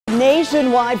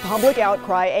nationwide public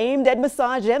outcry aimed at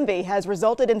massage envy has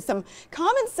resulted in some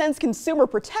common sense consumer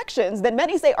protections that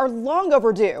many say are long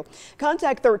overdue.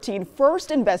 Contact 13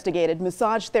 first investigated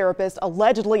massage therapists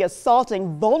allegedly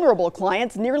assaulting vulnerable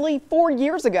clients nearly 4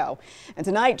 years ago. And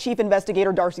tonight, Chief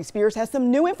Investigator Darcy Spears has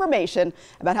some new information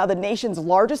about how the nation's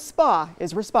largest spa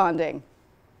is responding.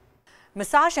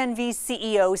 Massage Envy's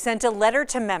CEO sent a letter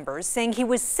to members saying he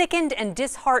was sickened and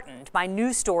disheartened by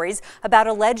news stories about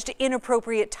alleged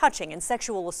inappropriate touching and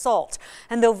sexual assault.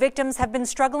 And though victims have been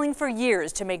struggling for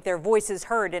years to make their voices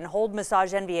heard and hold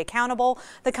Massage Envy accountable,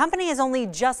 the company is only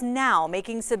just now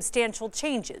making substantial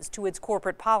changes to its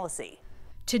corporate policy.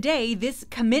 Today, this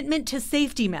commitment to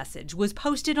safety message was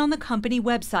posted on the company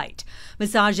website.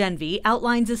 Massage Envy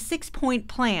outlines a 6-point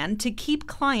plan to keep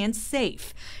clients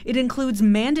safe. It includes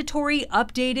mandatory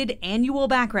updated annual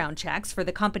background checks for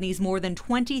the company's more than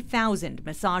 20,000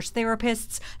 massage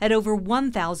therapists at over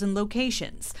 1,000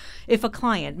 locations. If a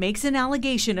client makes an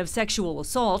allegation of sexual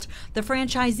assault, the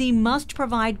franchisee must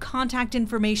provide contact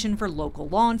information for local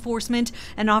law enforcement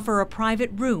and offer a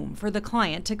private room for the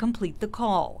client to complete the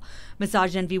call.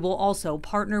 Massage Envy will also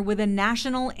partner with a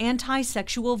national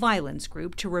anti-sexual violence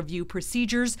group to review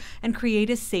procedures and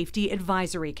create a safety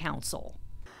advisory council.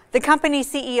 The company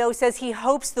CEO says he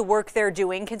hopes the work they're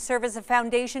doing can serve as a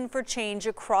foundation for change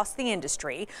across the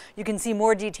industry. You can see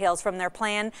more details from their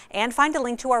plan and find a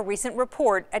link to our recent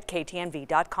report at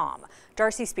ktnv.com.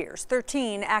 Darcy Spears,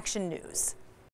 13 Action News.